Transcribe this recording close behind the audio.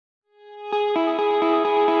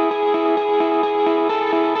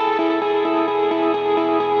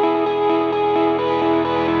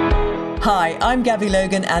Hi, I'm Gabby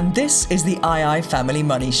Logan and this is the II Family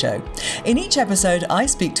Money Show. In each episode, I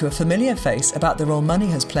speak to a familiar face about the role money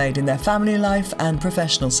has played in their family life and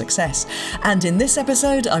professional success. And in this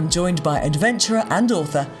episode, I'm joined by adventurer and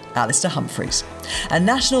author Alastair Humphreys. A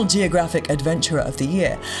National Geographic Adventurer of the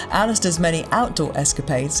Year, Alastair's many outdoor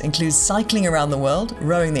escapades include cycling around the world,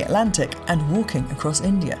 rowing the Atlantic and walking across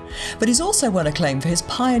India. But he's also won acclaim for his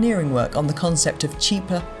pioneering work on the concept of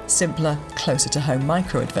cheaper, simpler, closer to home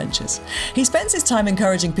micro-adventures. He spends his time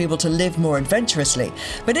encouraging people to live more adventurously,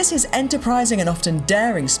 but is his enterprising and often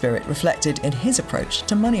daring spirit reflected in his approach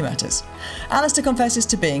to money matters? Alastair confesses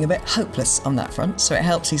to being a bit hopeless on that front, so it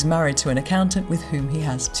helps he's married to an accountant with whom he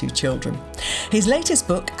has 2 children. His latest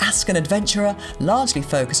book, Ask an Adventurer, largely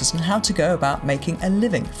focuses on how to go about making a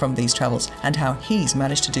living from these travels and how he's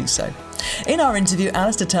managed to do so. In our interview,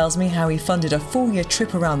 Alastair tells me how he funded a 4-year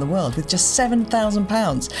trip around the world with just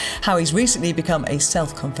 £7,000, how he's recently become a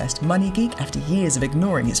self-confessed money geek after years of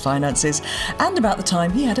ignoring his finances, and about the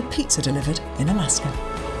time he had a pizza delivered in Alaska.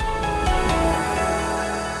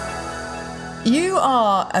 You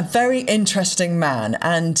are a very interesting man,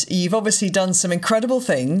 and you've obviously done some incredible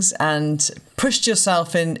things and pushed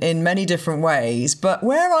yourself in many different ways. But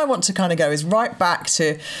where I want to kind of go is right back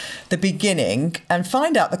to the beginning and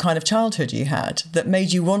find out the kind of childhood you had that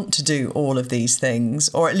made you want to do all of these things,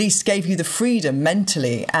 or at least gave you the freedom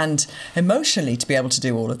mentally and emotionally to be able to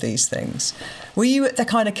do all of these things. Were you the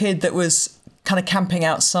kind of kid that was kind of camping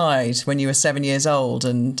outside when you were 7 years old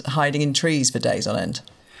and hiding in trees for days on end?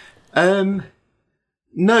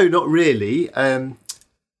 No, not really.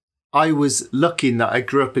 I was lucky in that I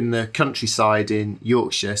grew up in the countryside in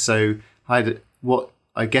Yorkshire, so I had what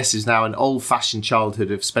I guess is now an old-fashioned childhood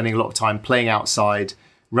of spending a lot of time playing outside,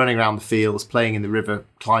 running around the fields, playing in the river,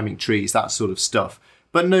 climbing trees, that sort of stuff.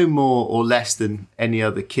 But no more or less than any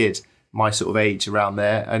other kid my sort of age around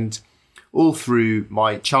there. And all through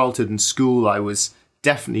my childhood and school, I was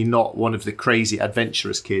definitely not one of the crazy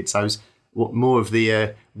adventurous kids. I was more of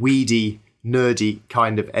the weedy, nerdy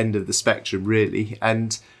kind of end of the spectrum, really.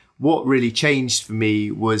 And what really changed for me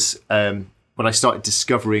was when I started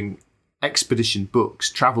discovering expedition books,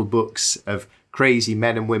 travel books of crazy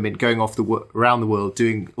men and women going off around the world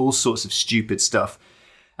doing all sorts of stupid stuff.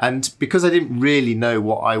 And because I didn't really know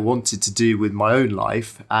what I wanted to do with my own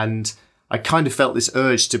life, and I kind of felt this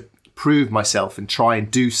urge to prove myself and try and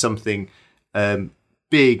do something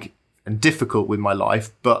big and difficult with my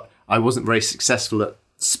life, but I wasn't very successful at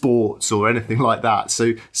sports or anything like that.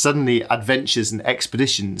 So suddenly adventures and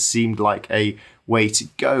expeditions seemed like a way to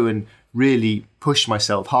go and really push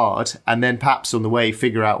myself hard, and then perhaps on the way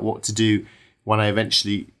figure out what to do when I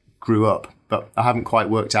eventually grew up. But I haven't quite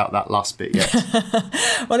worked out that last bit yet.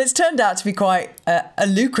 Well, it's turned out to be quite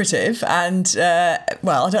lucrative. And,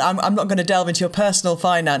 I'm not going to delve into your personal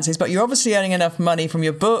finances, but you're obviously earning enough money from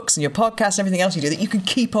your books and your podcasts and everything else you do that you can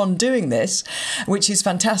keep on doing this, which is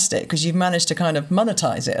fantastic because you've managed to kind of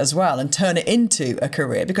monetize it as well and turn it into a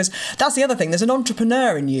career. Because that's the other thing. There's an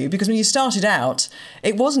entrepreneur in you, because when you started out,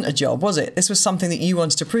 it wasn't a job, was it? This was something that you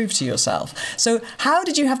wanted to prove to yourself. So how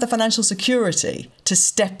did you have the financial security to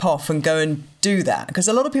step off and go and do that? Because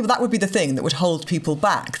a lot of people, that would be the thing that would hold people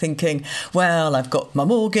back, thinking, well, I've got my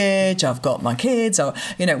mortgage, I've got my kids. Or,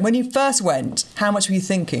 when you first went, how much were you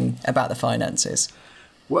thinking about the finances?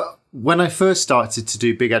 Well, when I first started to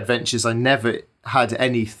do big adventures, I never had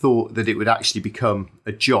any thought that it would actually become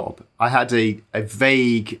a job. I had a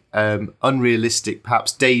vague, unrealistic,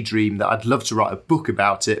 perhaps daydream that I'd love to write a book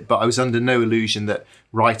about it, but I was under no illusion that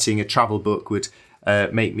writing a travel book would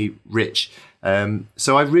make me rich.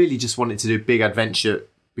 So I really just wanted to do a big adventure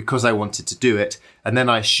because I wanted to do it. And then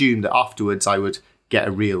I assumed that afterwards I would get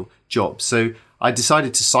a real job. So I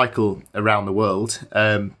decided to cycle around the world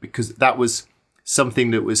because that was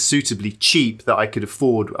something that was suitably cheap that I could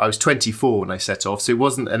afford. I was 24 when I set off, so it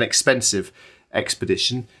wasn't an expensive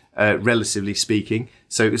expedition, relatively speaking.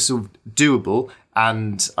 So it was sort of doable.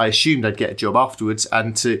 And I assumed I'd get a job afterwards.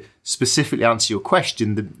 And to specifically answer your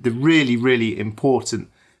question, the really, really important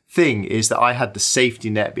thing is that I had the safety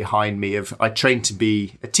net behind me of I trained to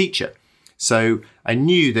be a teacher. So I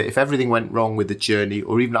knew that if everything went wrong with the journey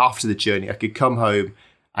or even after the journey, I could come home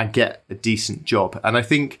and get a decent job. And I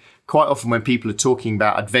think quite often when people are talking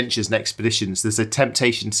about adventures and expeditions, there's a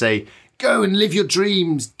temptation to say, go and live your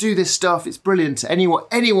dreams, do this stuff, it's brilliant.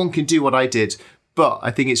 Anyone can do what I did. But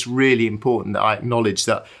I think it's really important that I acknowledge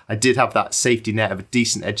that I did have that safety net of a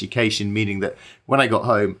decent education, meaning that when I got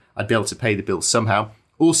home, I'd be able to pay the bills somehow.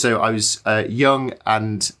 Also, I was young,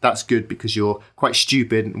 and that's good because you're quite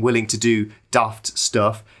stupid and willing to do daft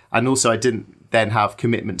stuff. And also, I didn't then have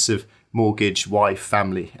commitments of mortgage, wife,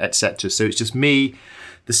 family, etc. So it's just me,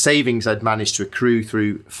 the savings I'd managed to accrue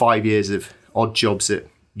through 5 years of odd jobs at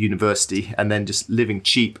university and then just living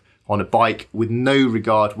cheap on a bike with no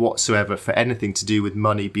regard whatsoever for anything to do with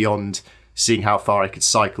money beyond seeing how far I could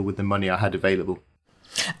cycle with the money I had available.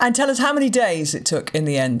 And tell us how many days it took in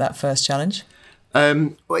the end, that first challenge?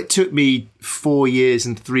 Well, it took me 4 years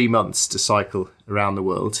and 3 months to cycle around the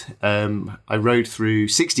world. I rode through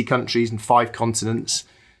 60 countries and 5 continents.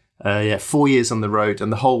 4 years on the road,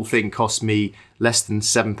 and the whole thing cost me less than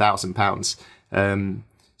 £7,000.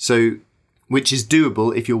 So, which is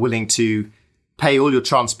doable if you're willing to pay all your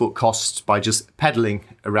transport costs by just pedalling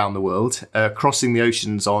around the world, crossing the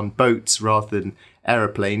oceans on boats rather than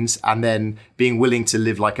aeroplanes, and then being willing to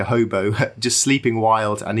live like a hobo, just sleeping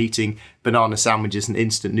wild and eating banana sandwiches and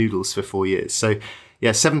instant noodles for 4 years. So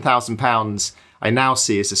yeah, £7,000 I now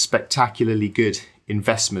see as a spectacularly good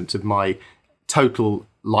investment of my total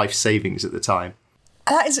life savings at the time.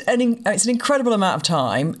 That is it's an incredible amount of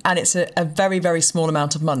time, and it's a very, very small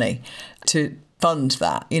amount of money to fund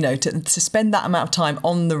that, to spend that amount of time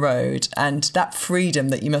on the road, and that freedom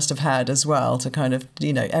that you must have had as well to kind of,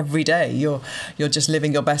 every day you're just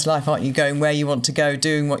living your best life, aren't you? Going where you want to go,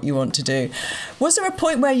 doing what you want to do. Was there a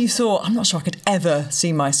point where you thought, I'm not sure I could ever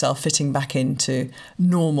see myself fitting back into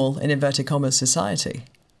normal, in inverted commas, society?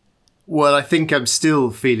 Well, I think I'm still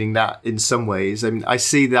feeling that in some ways. I mean, I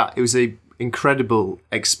see that it was a incredible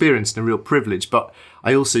experience and a real privilege, but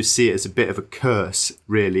I also see it as a bit of a curse,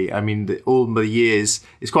 really. I mean, all the years,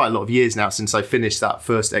 it's quite a lot of years now since I finished that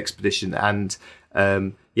first expedition, and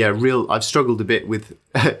I've struggled a bit with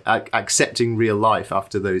accepting real life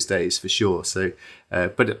after those days, for sure. So,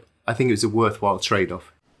 but I think it was a worthwhile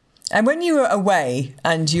trade-off. And when you were away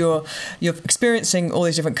and you're experiencing all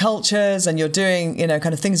these different cultures and you're doing,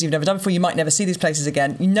 kind of things you've never done before, you might never see these places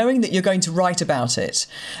again, knowing that you're going to write about it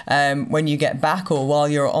when you get back or while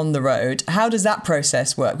you're on the road, how does that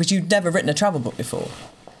process work? Because you'd never written a travel book before.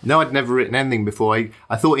 No, I'd never written anything before.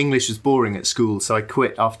 I thought English was boring at school, so I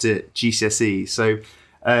quit after GCSE. So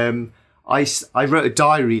I wrote a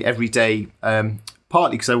diary every day,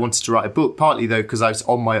 partly because I wanted to write a book, partly though because I was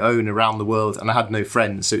on my own around the world and I had no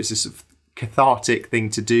friends. So it's this sort of cathartic thing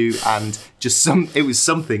to do, and it was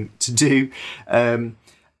something to do. And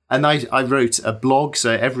I wrote a blog.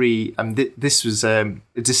 So this was a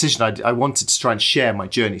decision I wanted to try and share my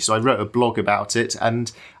journey. So I wrote a blog about it,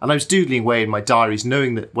 and I was doodling away in my diaries,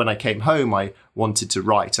 knowing that when I came home, I wanted to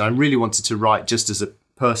write. And I really wanted to write just as a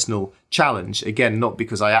personal challenge. Again, not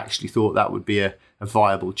because I actually thought that would be a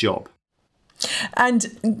viable job.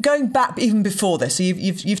 And going back even before this, so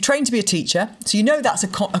you've trained to be a teacher, so that's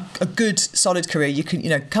a good solid career you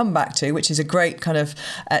can come back to, which is a great kind of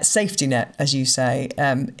safety net, as you say,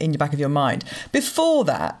 in the back of your mind. Before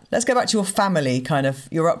that, let's go back to your family, kind of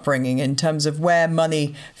your upbringing in terms of where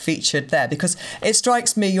money featured there, because it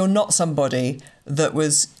strikes me you're not somebody that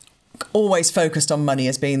was always focused on money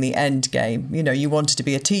as being the end game. You wanted to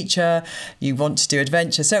be a teacher, you want to do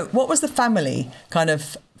adventure. So what was the family kind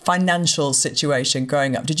of financial situation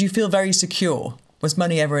growing up? Did you feel very secure? Was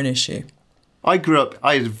money ever an issue? I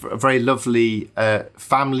had a very lovely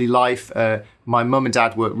family life. My mum and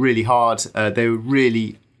dad worked really hard. They were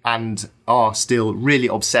really and are still really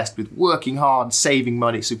obsessed with working hard, saving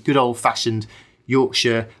money. So good old-fashioned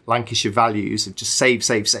Yorkshire, Lancashire values of just save.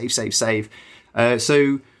 So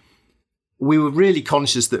we were really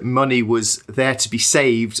conscious that money was there to be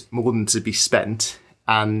saved more than to be spent.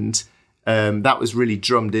 And that was really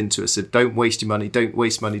drummed into us. So don't waste your money, don't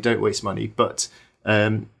waste money. But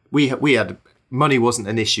we had money wasn't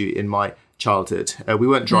an issue in my childhood. We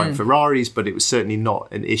weren't driving Ferraris, but it was certainly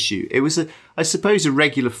not an issue. It was, I suppose, a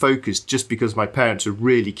regular focus just because my parents were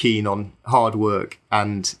really keen on hard work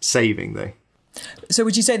and saving, though. So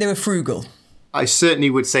would you say they were frugal? I certainly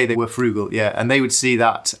would say they were frugal, yeah. And they would see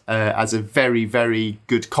that as a very, very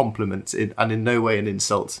good compliment and in no way an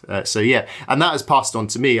insult. So, yeah, and that has passed on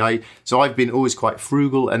to me. So I've been always quite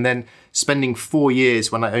frugal. And then spending 4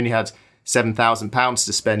 years when I only had £7,000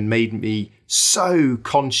 to spend made me so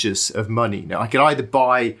conscious of money. Now, I could either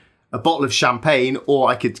buy a bottle of champagne or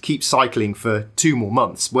I could keep cycling for 2 more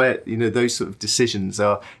months, where, those sort of decisions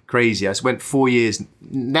are crazy. I went 4 years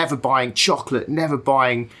never buying chocolate, never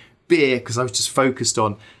buying beer, because I was just focused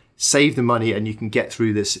on save the money and you can get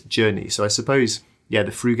through this journey. So I suppose, yeah,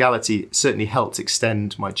 the frugality certainly helped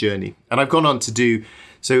extend my journey. And I've gone on to do,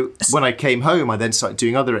 so when I came home, I then started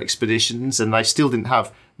doing other expeditions, and I still didn't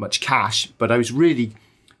have much cash, but I was really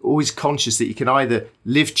always conscious that you can either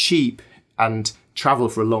live cheap and travel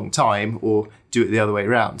for a long time or do it the other way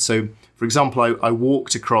around. So, for example, I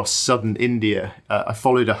walked across southern India. I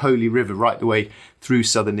followed a holy river right the way through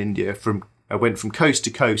southern India from I went from coast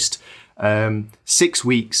to coast, 6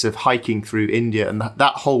 weeks of hiking through India, and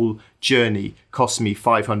that whole journey cost me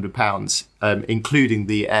 £500, including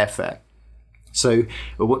the airfare. So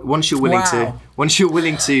once you're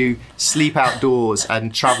willing to sleep outdoors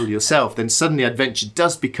and travel yourself, then suddenly adventure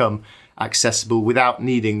does become accessible without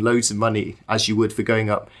needing loads of money as you would for going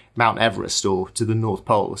up Mount Everest or to the North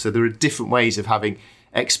Pole. So there are different ways of having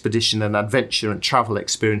expedition and adventure and travel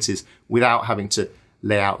experiences without having to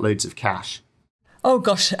lay out loads of cash. Oh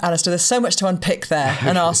gosh, Alastair, there's so much to unpick there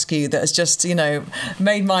and ask you that has just,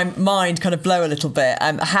 made my mind kind of blow a little bit.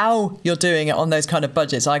 How you're doing it on those kind of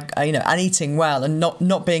budgets, and eating well and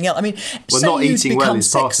not being ill. I mean, not eating well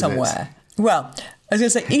is part of it. Well, I was going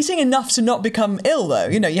to say, eating enough to not become ill, though.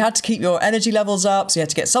 You had to keep your energy levels up, so you had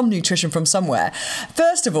to get some nutrition from somewhere.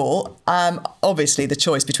 First of all, obviously the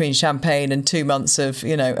choice between champagne and 2 months of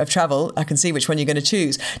travel, I can see which one you're going to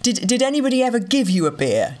choose. Did anybody ever give you a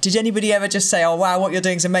beer? Did anybody ever just say, oh, wow, what you're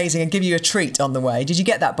doing is amazing, and give you a treat on the way? Did you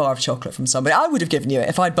get that bar of chocolate from somebody? I would have given you it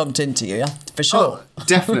if I'd bumped into you, for sure. Oh,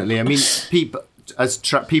 definitely. I mean,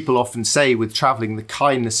 people often say with travelling, the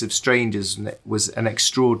kindness of strangers was an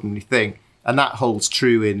extraordinary thing. And that holds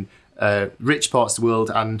true in rich parts of the world,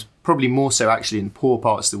 and probably more so actually in poor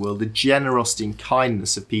parts of the world. The generosity and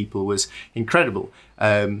kindness of people was incredible.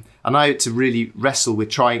 And I had to really wrestle with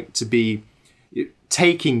trying to be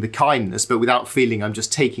taking the kindness, but without feeling I'm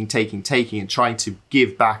just taking, and trying to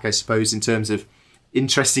give back, I suppose, in terms of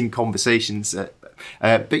interesting conversations.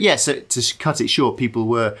 But yeah, so to cut it short, people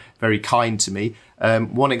were very kind to me.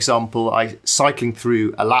 One example, cycling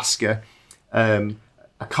through Alaska,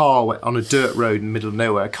 a car went on a dirt road in the middle of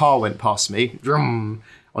nowhere. A car went past me on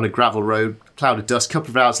a gravel road, cloud of dust. A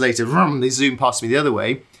couple of hours later, they zoomed past me the other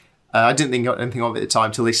way. I didn't think anything of it at the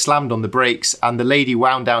time till they slammed on the brakes, and the lady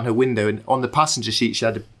wound down her window, and on the passenger seat she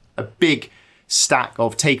had a big stack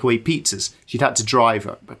of takeaway pizzas. She'd had to drive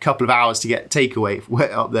a couple of hours to get takeaway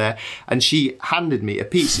up there, and she handed me a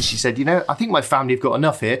pizza. She said, I think my family have got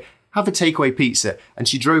enough here. Have a takeaway pizza. And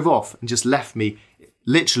she drove off and just left me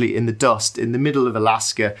literally in the dust in the middle of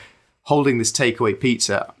Alaska holding this takeaway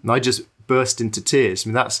pizza, and I just burst into tears. I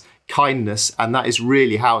mean, that's kindness, and that is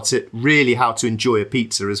really how to enjoy a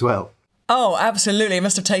pizza as well. Oh, absolutely. It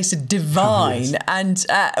must have tasted divine. Yes. And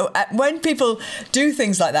when people do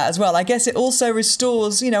things like that as well, I guess it also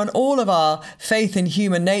restores, and all of our faith in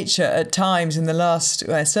human nature at times in the last,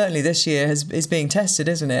 certainly this year, is being tested,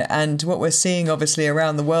 isn't it? And what we're seeing, obviously,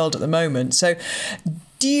 around the world at the moment. So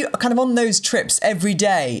do you, kind of on those trips every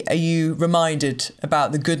day, are you reminded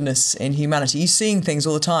about the goodness in humanity? Are you seeing things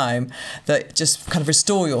all the time that just kind of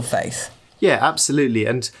restore your faith? Yeah, absolutely.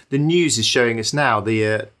 And the news is showing us now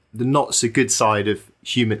the not so good side of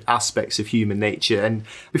human aspects of human nature. And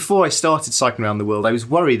before I started cycling around the world, I was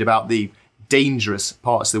worried about the dangerous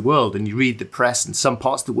parts of the world. And you read the press and some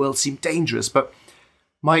parts of the world seem dangerous. But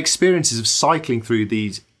my experiences of cycling through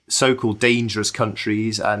these so-called dangerous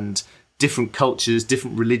countries and different cultures,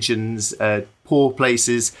 different religions, poor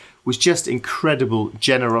places, was just incredible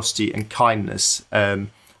generosity and kindness.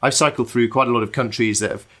 I've cycled through quite a lot of countries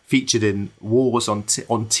that have featured in wars on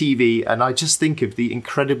TV, and I just think of the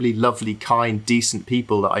incredibly lovely, kind, decent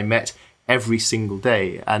people that I met every single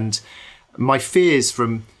day. And my fears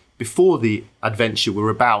from before the adventure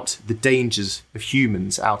were about the dangers of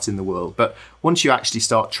humans out in the world. But once you actually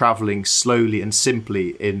start travelling slowly and simply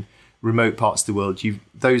in remote parts of the world,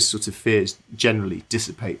 those sorts of fears generally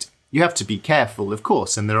dissipate. You have to be careful, of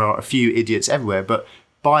course, and there are a few idiots everywhere, but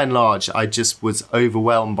by and large, I just was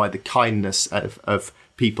overwhelmed by the kindness of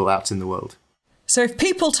people out in the world. So if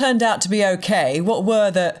people turned out to be okay, what were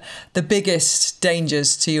the biggest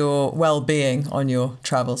dangers to your well-being on your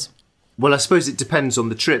travels? Well, I suppose it depends on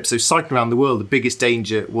the trip. So cycling around the world, the biggest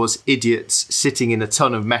danger was idiots sitting in a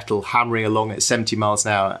ton of metal, hammering along at 70 miles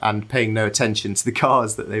an hour and paying no attention to the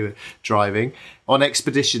cars that they were driving. On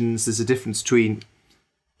expeditions, there's a difference between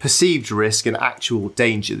perceived risk and actual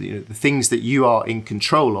danger, the things that you are in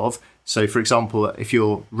control of. So, for example, if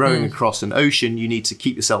you're rowing across an ocean, you need to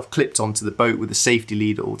keep yourself clipped onto the boat with a safety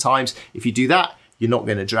lead at all times. If you do that, you're not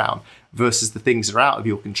going to drown. Versus the things that are out of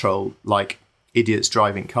your control, like idiots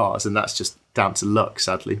driving cars, and that's just down to luck,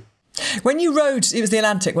 sadly. When you rowed, it was the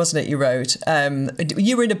Atlantic, wasn't it? You rowed.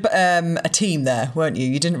 You were in a team there, weren't you?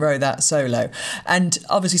 You didn't row that solo. And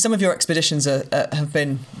obviously some of your expeditions have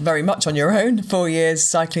been very much on your own, 4 years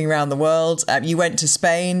cycling around the world. You went to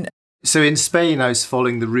Spain. So in Spain, I was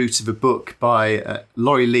following the route of a book by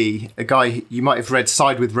Laurie Lee, a guy you might have read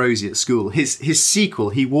Side with Rosie at school. His sequel,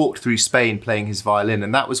 he walked through Spain playing his violin,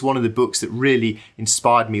 and that was one of the books that really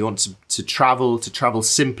inspired me on to travel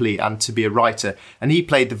simply and to be a writer. And he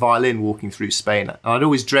played the violin walking through Spain. And I'd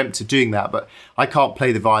always dreamt of doing that, but I can't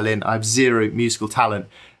play the violin. I have zero musical talent.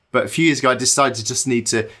 But a few years ago, I decided to just need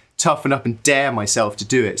to toughen up and dare myself to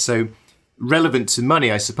do it. So relevant to money,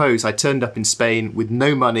 I suppose, I turned up in Spain with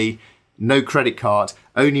no money, no credit card,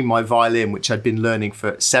 only my violin, which I'd been learning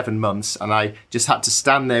for 7 months. And I just had to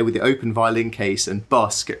stand there with the open violin case and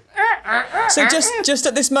busk. So just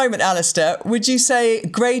at this moment, Alastair, would you say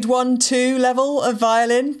grade 1, 2 level of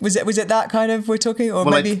violin? Was it that kind of we're talking? Or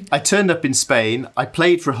well, maybe I turned up in Spain. I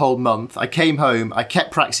played for a whole month. I came home. I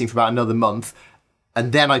kept practicing for about another month.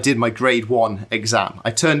 And then I did my grade 1 exam.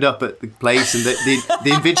 I turned up at the place and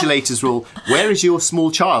the invigilators were all, "Where is your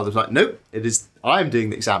small child?" I was like, "Nope, I'm doing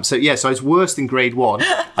the exam." So I was worse than grade 1.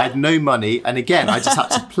 I had no money. And again, I just had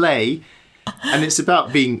to play. And it's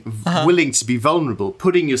about being willing to be vulnerable,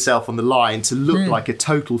 putting yourself on the line to look like a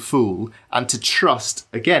total fool and to trust,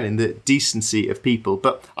 again, in the decency of people.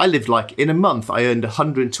 But I lived in a month, I earned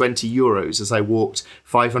 120 euros as I walked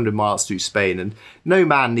 500 miles through Spain. And no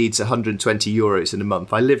man needs 120 euros in a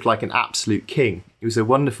month. I lived like an absolute king. It was a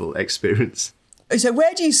wonderful experience. So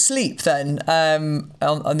where do you sleep then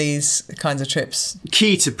on these kinds of trips?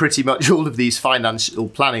 Key to pretty much all of these financial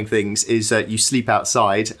planning things is that you sleep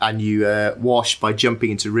outside and you wash by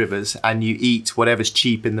jumping into rivers and you eat whatever's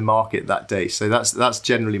cheap in the market that day. So that's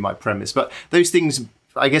generally my premise. But those things,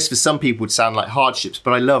 I guess for some people would sound like hardships,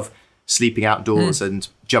 but I love sleeping outdoors and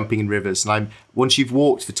jumping in rivers. And once you've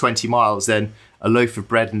walked for 20 miles, then a loaf of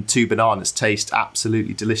bread and 2 bananas taste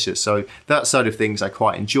absolutely delicious. So that side of things I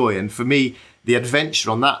quite enjoy. And for me, the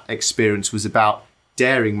adventure on that experience was about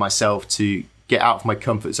daring myself to get out of my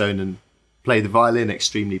comfort zone and play the violin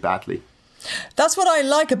extremely badly. That's what I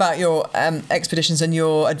like about your expeditions and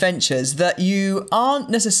your adventures, that you aren't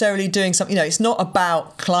necessarily doing something, it's not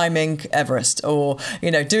about climbing Everest or,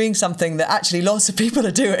 doing something that actually lots of people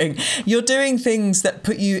are doing. You're doing things that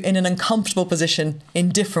put you in an uncomfortable position in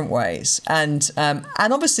different ways. And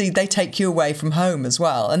obviously they take you away from home as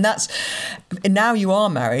well. And now you are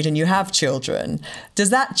married and you have children. Does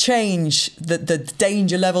that change the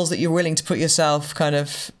danger levels that you're willing to put yourself kind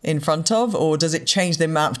of in front of? Or does it change the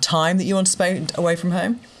amount of time that you want to spend away from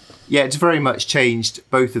home? Yeah, it's very much changed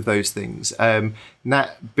both of those things.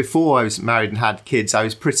 Before I was married and had kids, I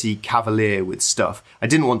was pretty cavalier with stuff. I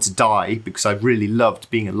didn't want to die because I really loved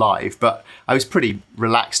being alive, but I was pretty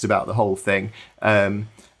relaxed about the whole thing and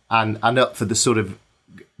up for the sort of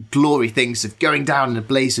glory things of going down in a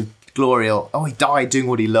blaze of glory or, he died doing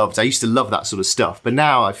what he loved. I used to love that sort of stuff, but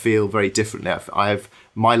now I feel very differently.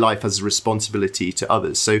 My life has a responsibility to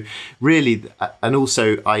others. So really, and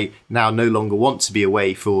also I now no longer want to be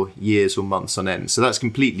away for years or months on end. So that's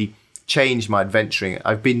completely changed my adventuring.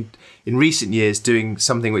 I've been in recent years doing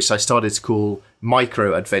something which I started to call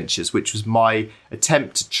micro adventures, which was my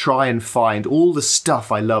attempt to try and find all the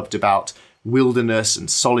stuff I loved about wilderness and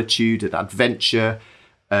solitude and adventure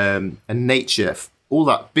and nature, all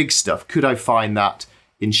that big stuff. Could I find that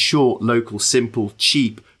in short, local, simple,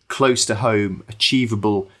 cheap, close to home,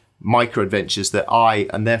 achievable micro adventures that I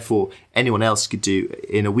and therefore anyone else could do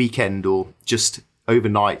in a weekend or just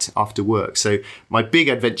overnight after work? So my big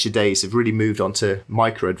adventure days have really moved on to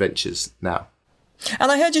micro adventures now.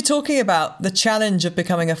 And I heard you talking about the challenge of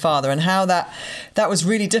becoming a father and how that was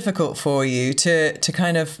really difficult for you to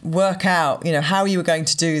kind of work out, how you were going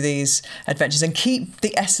to do these adventures and keep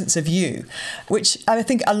the essence of you, which I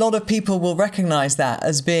think a lot of people will recognise that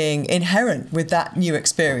as being inherent with that new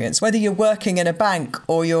experience. Whether you're working in a bank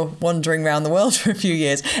or you're wandering around the world for a few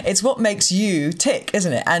years, it's what makes you tick,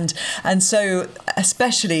 isn't it? And so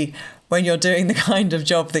especially when you're doing the kind of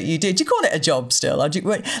job that you do. Do you call it a job still?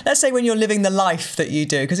 Let's say when you're living the life that you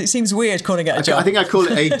do, because it seems weird calling it a job. I think I call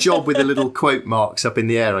it a job with a little quote marks up in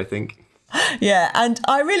the air, I think. Yeah, and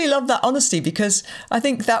I really love that honesty, because I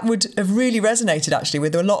think that would have really resonated actually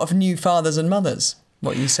with a lot of new fathers and mothers,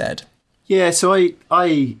 what you said. Yeah, so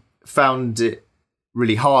I found it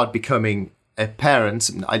really hard becoming a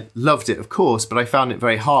parent. I loved it, of course, but I found it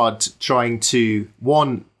very hard trying to,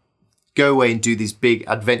 one, go away and do these big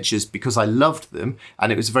adventures because I loved them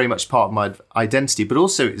and it was very much part of my identity, but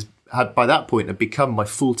also it had by that point had become my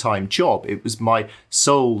full-time job. It was my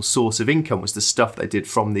sole source of income, was the stuff that I did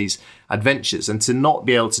from these adventures. And to not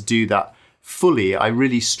be able to do that fully, I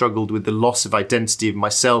really struggled with the loss of identity of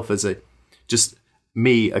myself as just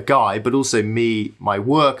me, a guy, but also me, my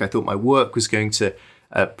work. I thought my work was going to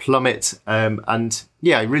plummet. And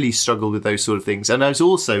yeah, I really struggled with those sort of things. And I was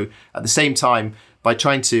also, at the same time, by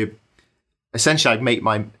trying to, essentially,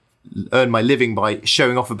 I'd earn my living by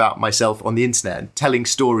showing off about myself on the internet and telling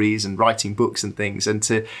stories and writing books and things. And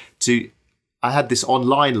I had this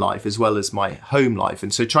online life as well as my home life.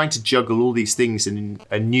 And so trying to juggle all these things in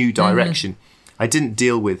a new direction, I didn't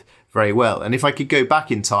deal with very well. And if I could go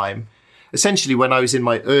back in time, essentially when I was in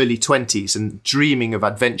my early 20s and dreaming of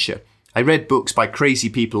adventure, I read books by crazy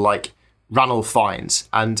people like Ranulph Fiennes,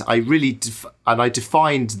 and I really I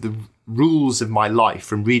defined the rules of my life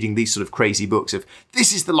from reading these sort of crazy books of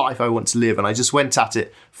this is the life I want to live, and I just went at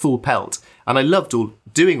it full pelt. And I loved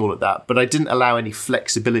doing all of that, but I didn't allow any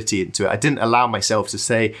flexibility into it. I didn't allow myself to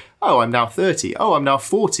say, oh, I'm now 30. Oh, I'm now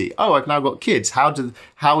 40. Oh, I've now got kids.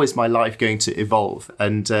 How is my life going to evolve?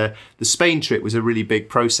 And the Spain trip was a really big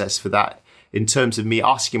process for that, in terms of me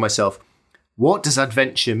asking myself, what does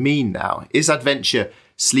adventure mean now? Is adventure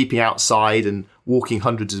sleeping outside and walking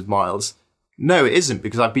hundreds of miles? No, it isn't,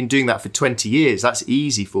 because I've been doing that for 20 years. That's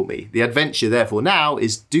easy for me. The adventure, therefore, now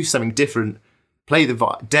is do something different.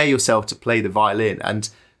 Dare yourself to play the violin and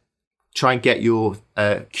try and get your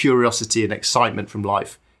curiosity and excitement from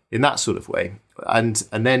life in that sort of way. And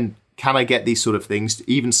then can I get these sort of things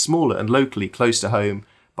even smaller and locally close to home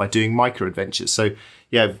by doing micro adventures? So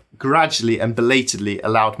yeah, gradually and belatedly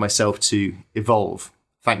allowed myself to evolve.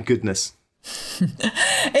 Thank goodness.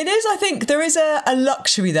 It is, I think, there is a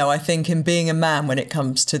luxury, though, I think, in being a man when it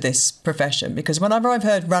comes to this profession. Because whenever I've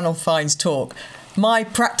heard Ranulph Fiennes talk, my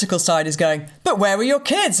practical side is going, but where were your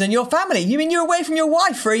kids and your family? You mean you're away from your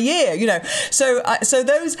wife for a year, you know? So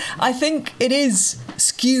those, I think it is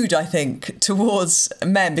skewed, I think, towards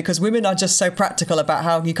men, because women are just so practical about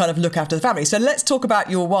how you kind of look after the family. So let's talk about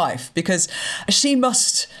your wife, because she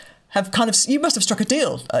must have you must have struck a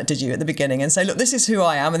deal, did you, at the beginning, and say, look, this is who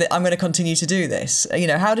I am and I'm going to continue to do this. You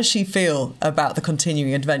know, how does she feel about the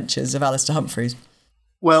continuing adventures of Alastair Humphreys?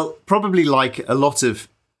 Well, probably like a lot of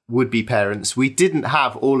would-be parents, we didn't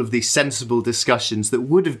have all of these sensible discussions that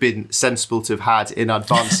would have been sensible to have had in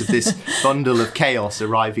advance of this bundle of chaos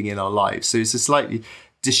arriving in our lives. So it's a slightly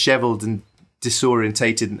dishevelled and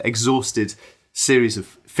disorientated and exhausted series of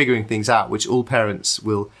figuring things out, which all parents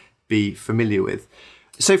will be familiar with.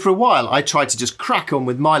 So for a while, I tried to just crack on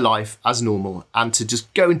with my life as normal and to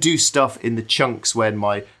just go and do stuff in the chunks when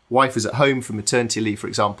my wife was at home for maternity leave, for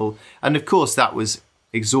example. And of course, that was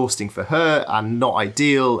exhausting for her and not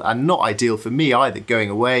ideal for me either,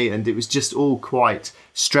 going away. And it was just all quite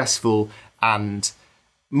stressful and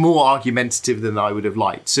more argumentative than I would have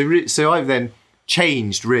liked. So I've then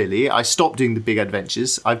changed, really. I stopped doing the big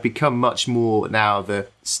adventures. I've become much more now the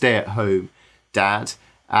stay-at-home dad.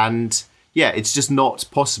 And yeah, it's just not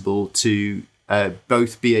possible to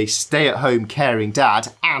both be a stay-at-home caring dad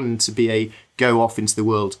and to be a go off into the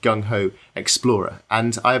world gung-ho explorer.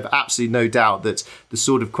 And I have absolutely no doubt that the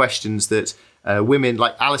sort of questions that women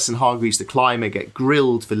like Alison Hargreaves, the climber, get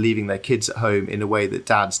grilled for leaving their kids at home in a way that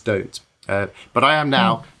dads don't. But I am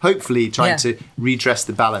now hopefully trying to redress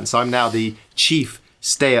the balance. I'm now the chief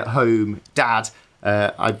stay-at-home dad.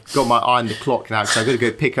 I've got my eye on the clock now because I've got to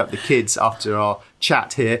go pick up the kids after our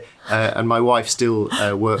chat here, and my wife still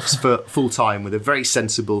works full time with a very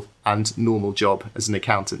sensible and normal job as an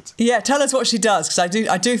accountant. Yeah, tell us what she does, because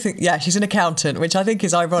I do think she's an accountant, which I think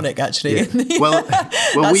is ironic actually. Yeah. Well,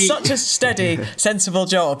 that's such a steady, sensible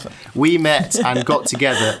job. We met and got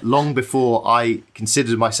together long before I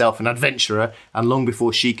considered myself an adventurer, and long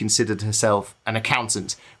before she considered herself an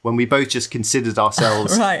accountant. When we both just considered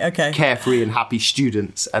ourselves carefree and happy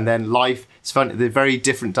students, and then life. It's fun. The very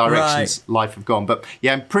different directions life have gone. But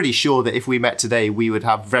yeah, I'm pretty sure that if we met today, we would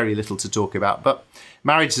have very little to talk about. But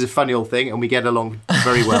marriage is a funny old thing, and we get along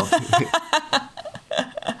very well.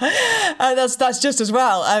 That's just as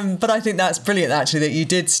well. But I think that's brilliant, actually, that you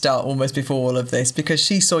did start almost before all of this, because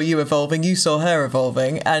she saw you evolving, you saw her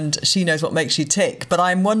evolving, and she knows what makes you tick. But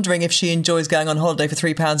I'm wondering if she enjoys going on holiday for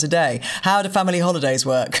 £3 a day. How do family holidays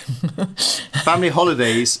work? Family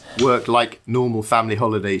holidays work like normal family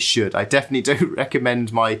holidays should. I definitely don't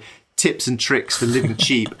recommend my tips and tricks for living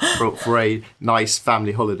cheap for a nice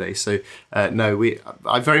family holiday. So no,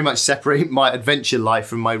 I very much separate my adventure life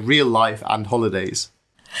from my real life and holidays.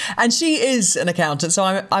 And she is an accountant,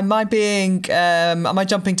 so am I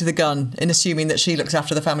jumping to the gun in assuming that she looks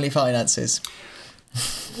after the family finances?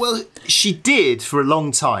 Well, she did for a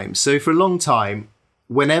long time. So for a long time,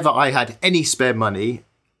 whenever I had any spare money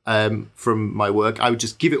from my work, I would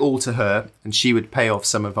just give it all to her, and she would pay off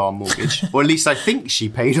some of our mortgage, or at least I think she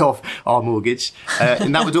paid off our mortgage.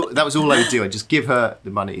 And that was all I would do. I'd just give her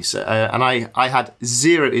the money. So, and I had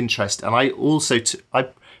zero interest, and I also I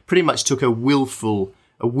pretty much took a willful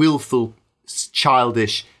willful,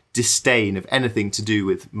 childish disdain of anything to do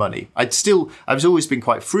with money. I've always been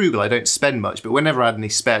quite frugal. I don't spend much, but whenever I had any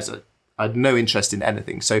spares, I had no interest in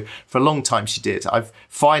anything. So for a long time she did. I've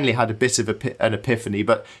finally had a bit of an epiphany,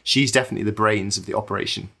 but she's definitely the brains of the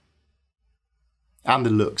operation. And the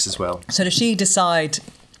looks as well. So does she decide,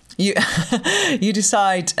 you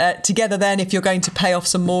decide together then if you're going to pay off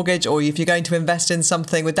some mortgage or if you're going to invest in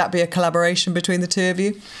something? Would that be a collaboration between the two of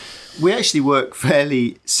you? We actually work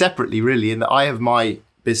fairly separately, really, in that I have my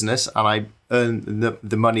business and I earn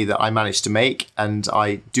the money that I manage to make and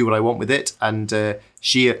I do what I want with it. And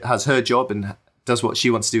she has her job and does what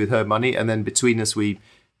she wants to do with her money. And then between us, we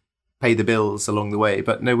pay the bills along the way.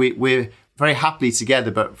 But no, we're very happily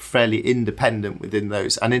together, but fairly independent within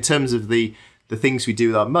those. And in terms of the things we do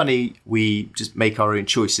with our money, we just make our own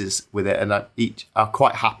choices with it. And each are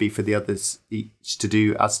quite happy for the others each to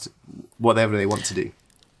do whatever they want to do.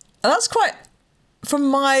 And that's quite...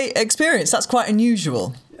 From my experience, that's quite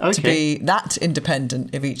unusual to be that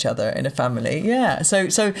independent of each other in a family. Yeah.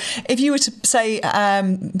 So if you were to say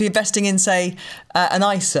be investing in, say, an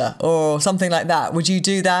ISA or something like that, would you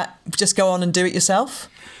do that? Just go on and do it yourself?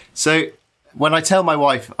 So when I tell my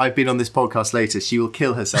wife I've been on this podcast later, she will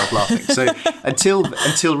kill herself laughing. So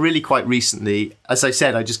until really quite recently, as I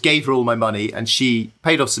said, I just gave her all my money and she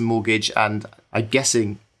paid off some mortgage and I'm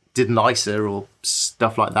guessing did an ISA or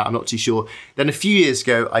stuff like that. I'm not too sure. Then a few years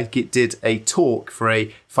ago, I did a talk for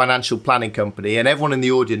a financial planning company and everyone in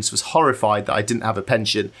the audience was horrified that I didn't have a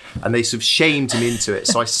pension and they sort of shamed me into it.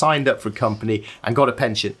 So I signed up for a company and got a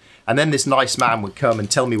pension. And then this nice man would come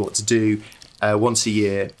and tell me what to do once a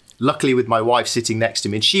year, luckily with my wife sitting next to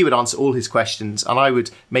me, and she would answer all his questions and I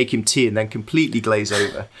would make him tea and then completely glaze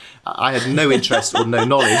over. I had no interest or no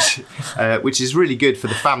knowledge, which is really good for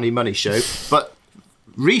the family money show. But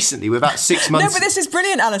recently, we're about 6 months... No, but this is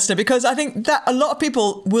brilliant, Alastair, because I think that a lot of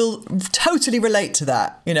people will totally relate to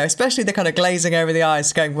that, especially the kind of glazing over the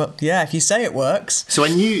eyes going, well, yeah, if you say it works. So I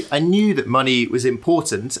knew that money was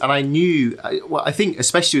important, and I knew, I think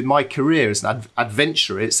especially with my career as an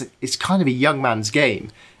adventurer, it's kind of a young man's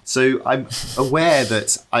game. So I'm aware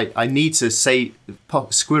that I need to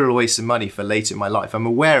squirrel away some money for later in my life. I'm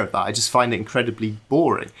aware of that. I just find it incredibly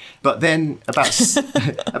boring. But then about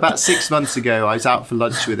 6 months ago, I was out for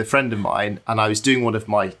lunch with a friend of mine and I was doing one of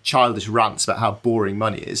my childish rants about how boring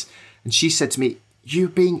money is. And she said to me, "You're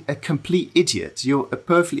being a complete idiot. You're a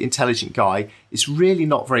perfectly intelligent guy. It's really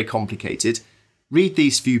not very complicated. Read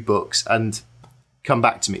these few books and come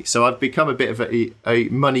back to me." So I've become a bit of a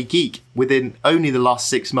money geek within only the last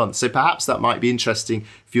 6 months. So perhaps that might be interesting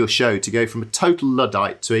for your show to go from a total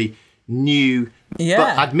Luddite to a new,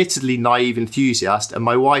 but admittedly naive enthusiast. And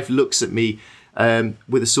my wife looks at me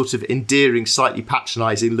with a sort of endearing, slightly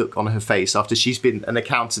patronising look on her face after she's been an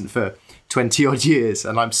accountant for 20 odd years.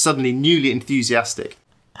 And I'm suddenly newly enthusiastic.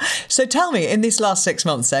 So tell me, in these last 6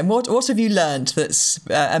 months then, what have you learned that's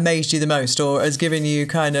amazed you the most or has given you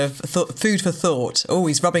kind of food for thought? Oh,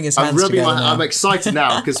 he's rubbing his hands together now. I'm excited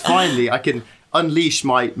now because finally I can unleash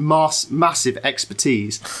my massive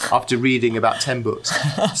expertise after reading about 10 books.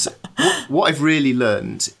 So what I've really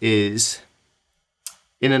learned is,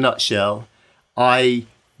 in a nutshell, I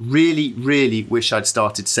really, really wish I'd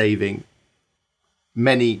started saving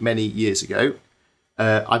many, many years ago.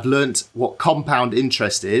 I've learnt what compound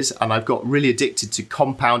interest is, and I've got really addicted to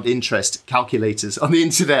compound interest calculators on the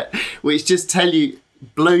internet, which just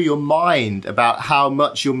blow your mind about how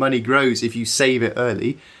much your money grows if you save it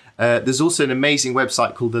early. There's also an amazing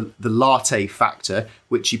website called the Latte Factor,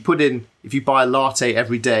 which you put in, if you buy a latte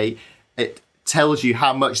every day, it tells you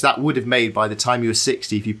how much that would have made by the time you were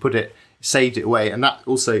 60 if you saved it away. And that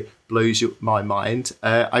also blows my mind.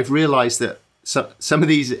 I've realised that some of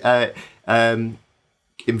these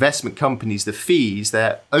investment companies, the fees,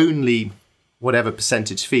 they're only whatever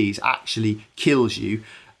percentage fees, actually kills you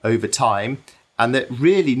over time. And that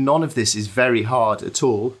really none of this is very hard at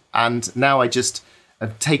all. And now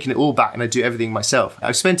I've taken it all back and I do everything myself.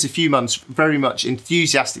 I've spent a few months very much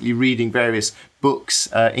enthusiastically reading various books,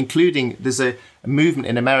 including there's a movement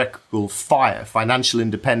in America called FIRE, Financial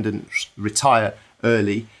Independence, Retire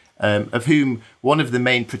Early, of whom one of the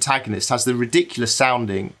main protagonists has the ridiculous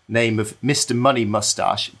sounding name of Mr. Money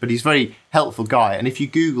Mustache, but he's a very helpful guy. And if you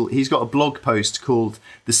Google, he's got a blog post called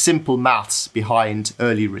The Simple Maths Behind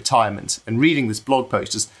Early Retirement. And reading this blog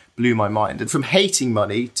post just blew my mind. And from hating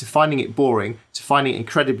money to finding it boring to finding it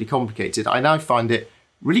incredibly complicated, I now find it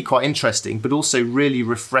really quite interesting, but also really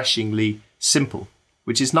refreshingly simple,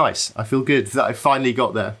 which is nice. I feel good that I finally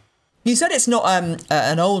got there. You said it's not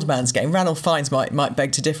an old man's game. Ranulph Fiennes might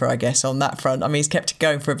beg to differ, I guess, on that front. I mean, he's kept it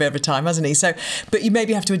going for a bit of a time, hasn't he? So, but you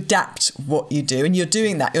maybe have to adapt what you do, and you're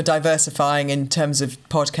doing that. You're diversifying in terms of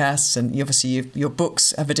podcasts, and your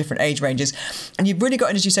books have a different age ranges, and you've really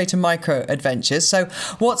gotten, as you say, to micro adventures. So,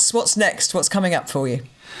 what's next? What's coming up for you?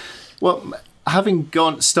 Well, having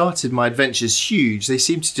started my adventures huge, they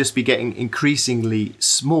seem to just be getting increasingly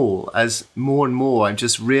small as more and more I'm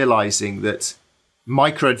just realising that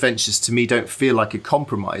micro adventures to me don't feel like a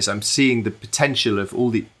compromise. I'm seeing the potential of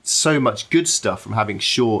so much good stuff from having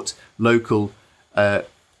short, local,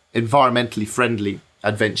 environmentally friendly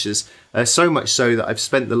adventures. So much so that I've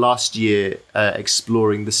spent the last year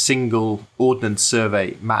exploring the single Ordnance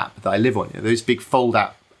Survey map that I live on. Those big fold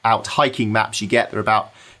out hiking maps you get, they're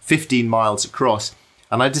about 15 miles across.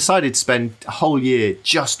 And I decided to spend a whole year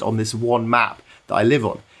just on this one map that I live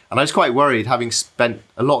on. And I was quite worried, having spent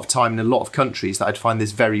a lot of time in a lot of countries, that I'd find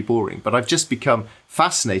this very boring. But I've just become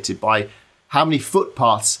fascinated by how many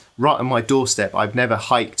footpaths right on my doorstep I've never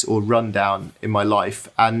hiked or run down in my life.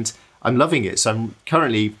 And I'm loving it. So I'm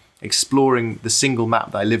currently exploring the single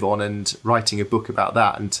map that I live on and writing a book about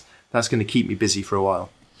that. And that's going to keep me busy for a while.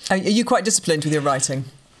 Are you quite disciplined with your writing?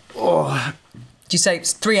 Oh, do you say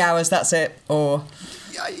it's 3 hours, that's it? Or...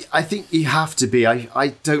 I think you have to be.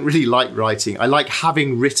 I don't really like writing. I like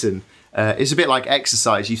having written. It's a bit like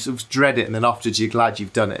exercise. You sort of dread it, and then afterwards you're glad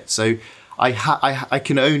you've done it. So I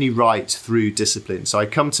can only write through discipline. So I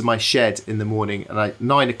come to my shed in the morning, and at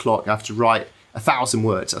 9 o'clock I have to write 1,000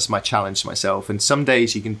 words. That's my challenge to myself. And some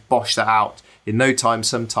days you can bosh that out in no time.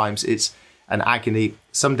 Sometimes it's an agony.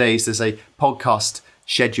 Some days there's a podcast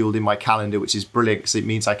scheduled in my calendar, which is brilliant because it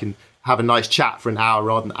means I can have a nice chat for an hour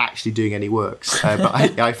rather than actually doing any work.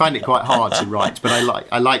 But I find it quite hard to write, but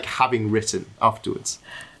I like having written afterwards.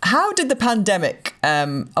 How did the pandemic,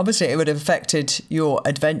 obviously it would have affected your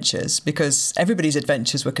adventures because everybody's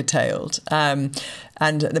adventures were curtailed. And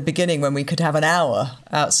at the beginning when we could have an hour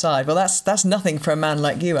outside, well, that's nothing for a man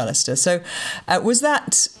like you, Alastair. So was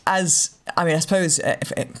that I suppose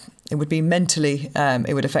it would be mentally,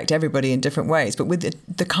 it would affect everybody in different ways. But with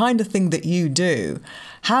the kind of thing that you do,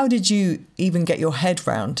 how did you even get your head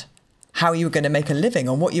round how you were going to make a living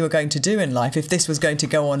on what you were going to do in life if this was going to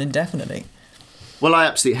go on indefinitely? Well, I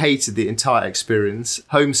absolutely hated the entire experience.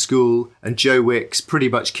 Homeschool and Joe Wicks pretty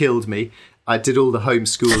much killed me. I did all the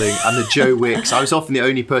homeschooling and the Joe Wicks. I was often the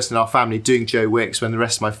only person in our family doing Joe Wicks when the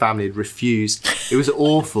rest of my family had refused. It was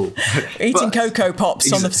awful. Eating Cocoa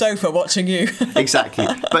Pops on the sofa watching you. Exactly.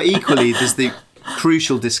 But equally, there's the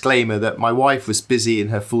crucial disclaimer that my wife was busy in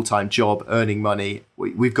her full-time job earning money.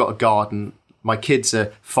 We've got a garden. My kids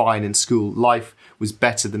are fine in school. Life was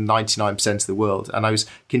better than 99% of the world. And I was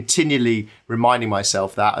continually reminding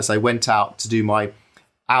myself that as I went out to do my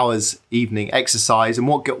hours evening exercise. And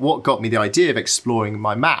what got me the idea of exploring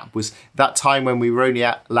my map was that time when we were only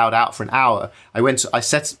allowed out for an hour. I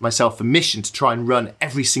set myself a mission to try and run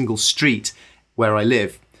every single street where I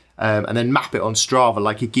live and then map it on Strava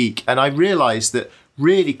like a geek. And I realized that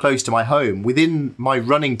really close to my home, within my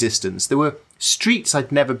running distance, there were streets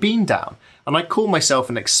I'd never been down. And I call myself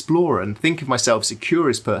an explorer and think of myself as a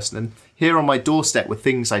curious person. And here on my doorstep were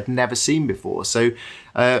things I'd never seen before. So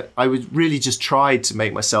I would really just try to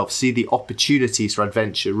make myself see the opportunities for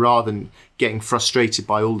adventure rather than getting frustrated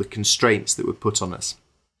by all the constraints that were put on us.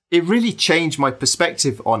 It really changed my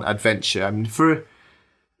perspective on adventure. I mean, for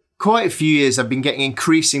quite a few years, I've been getting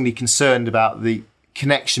increasingly concerned about the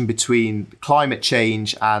connection between climate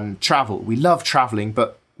change and travel. We love traveling,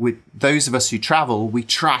 but with those of us who travel, we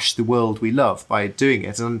trash the world we love by doing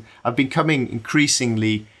it. And I've been becoming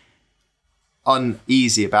increasingly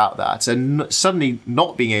uneasy about that. And suddenly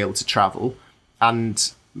not being able to travel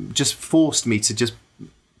and just forced me to just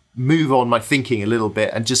move on my thinking a little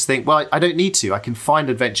bit and just think, well, I don't need to. I can find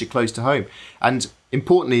adventure close to home. And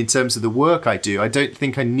importantly, in terms of the work I do, I don't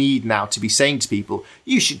think I need now to be saying to people,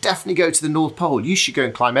 you should definitely go to the North Pole. You should go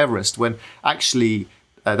and climb Everest, when actually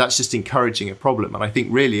that's just encouraging a problem. And I think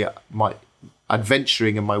really my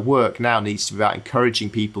adventuring and my work now needs to be about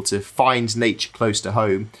encouraging people to find nature close to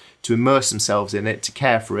home, to immerse themselves in it, to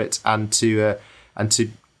care for it, and to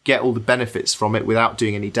get all the benefits from it without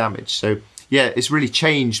doing any damage. So yeah, it's really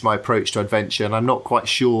changed my approach to adventure, and I'm not quite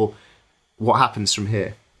sure what happens from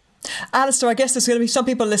here. Alistair, I guess there's going to be some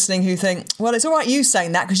people listening who think, well, it's all right you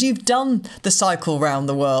saying that because you've done the cycle round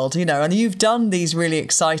the world, and you've done these really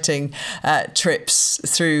exciting trips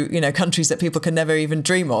through, countries that people can never even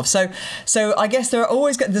dream of. So I guess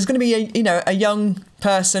there's going to be a young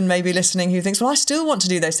person maybe listening who thinks, well, I still want to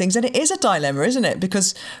do those things. And it is a dilemma, isn't it?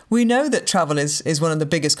 Because we know that travel is one of the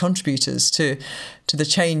biggest contributors to the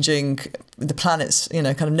changing the planet's,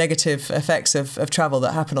 kind of negative effects of travel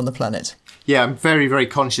that happen on the planet. Yeah, I'm very, very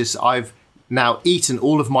conscious. I've now eaten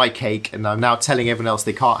all of my cake and I'm now telling everyone else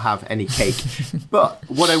they can't have any cake. But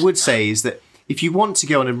what I would say is that if you want to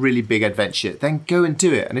go on a really big adventure, then go and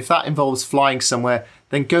do it. And if that involves flying somewhere,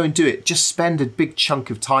 then go and do it. Just spend a big chunk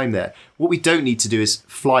of time there. What we don't need to do is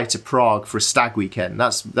fly to Prague for a stag weekend.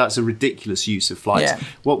 That's a ridiculous use of flights. Yeah.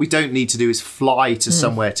 What we don't need to do is fly to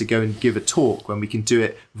somewhere to go and give a talk when we can do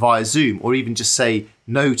it via Zoom, or even just say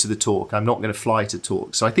no to the talk. I'm not going to fly to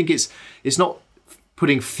talk. So I think it's not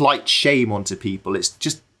putting flight shame onto people. It's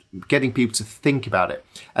just getting people to think about it.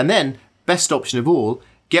 And then, best option of all,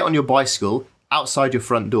 get on your bicycle outside your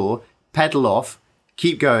front door, pedal off,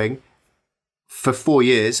 keep going for 4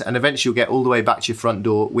 years, and eventually you'll get all the way back to your front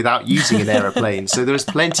door without using an aeroplane. So there's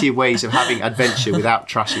plenty of ways of having adventure without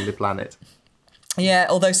trashing the planet. Yeah,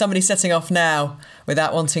 although somebody setting off now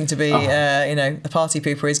without wanting to be, a party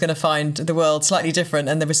pooper is going to find the world slightly different,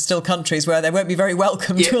 and there are still countries where they won't be very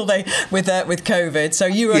welcomed will they with COVID. So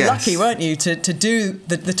you were lucky, weren't you, to do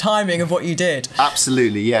the timing of what you did?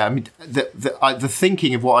 Absolutely, yeah. I mean, the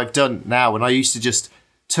thinking of what I've done now, when I used to just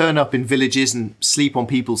turn up in villages and sleep on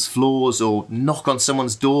people's floors or knock on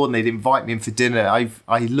someone's door and they'd invite me in for dinner,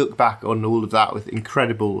 I look back on all of that with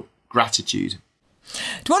incredible gratitude.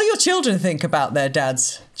 What do your children think about their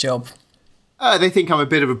dad's job? They think I'm a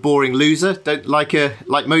bit of a boring loser. Don't like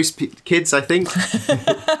most kids, I think.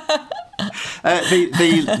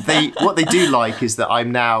 What they do like is that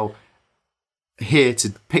I'm now here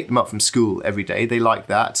to pick them up from school every day. They like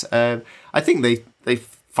that. I think they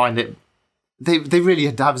find it. They really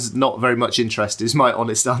have not very much interest, is my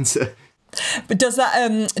honest answer. But does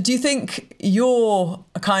that, do you think your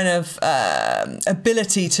kind of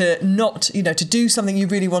ability to not, to do something you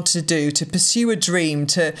really wanted to do, to pursue a dream,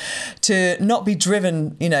 to not be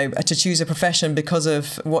driven, to choose a profession because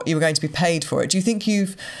of what you were going to be paid for it, do you think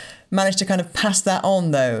you've managed to kind of pass that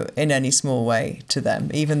on, though, in any small way to them,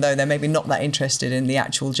 even though they're maybe not that interested in the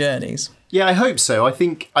actual journeys? Yeah, I hope so. I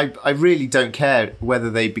think I really don't care whether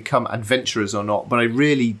they become adventurers or not, but I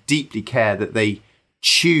really deeply care that they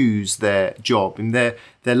choose their job. And they're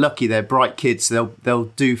lucky, they're bright kids, they'll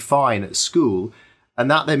do fine at school, and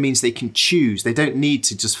that then means they can choose. They don't need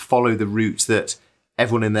to just follow the route that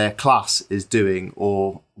everyone in their class is doing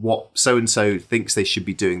or what so-and-so thinks they should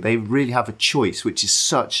be doing. They really have a choice, which is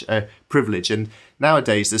such a privilege. And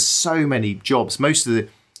nowadays there's so many jobs. Most of the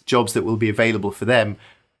jobs that will be available for them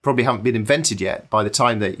probably haven't been invented yet by the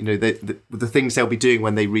time that, the things they'll be doing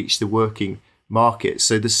when they reach the working market.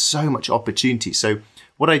 So there's so much opportunity. So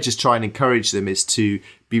what I just try and encourage them is to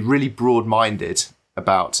be really broad-minded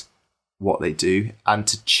about what they do and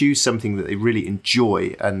to choose something that they really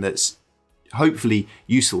enjoy and that's hopefully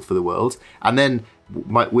useful for the world. And then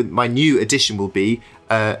my new addition will be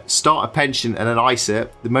start a pension and an ISA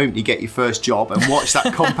the moment you get your first job and watch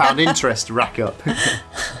that compound interest rack up.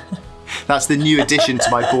 That's the new addition to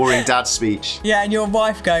my boring dad speech. Yeah, and your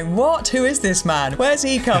wife going, what? Who is this man? Where's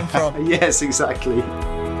he come from? Yes, exactly.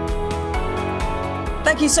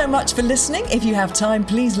 Thank you so much for listening. If you have time,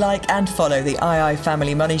 please like and follow the II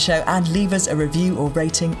Family Money Show and leave us a review or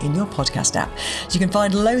rating in your podcast app. You can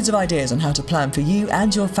find loads of ideas on how to plan for you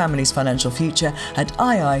and your family's financial future at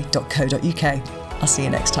ii.co.uk. I'll see you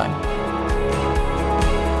next time.